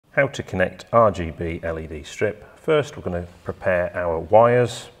How to connect RGB LED strip. First we're going to prepare our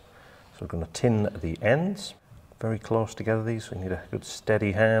wires. So we're going to tin the ends. Very close together these, so you need a good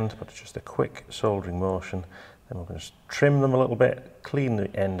steady hand, but just a quick soldering motion. Then we're going to trim them a little bit, clean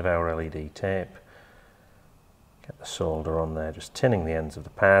the end of our LED tape. Get the solder on there, just tinning the ends of the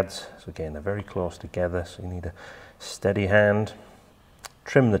pads. So again, they're very close together, so you need a steady hand.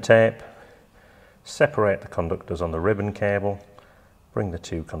 Trim the tape, separate the conductors on the ribbon cable. Bring the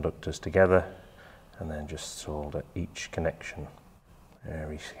two conductors together and then just solder each connection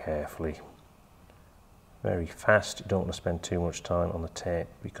very carefully. Very fast, you don't want to spend too much time on the tape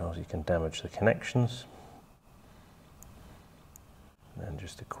because you can damage the connections. And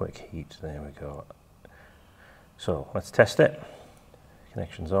just a quick heat, there we go. So let's test it.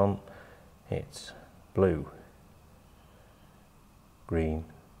 Connection's on, it's blue, green,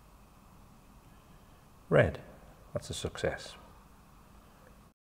 red. That's a success.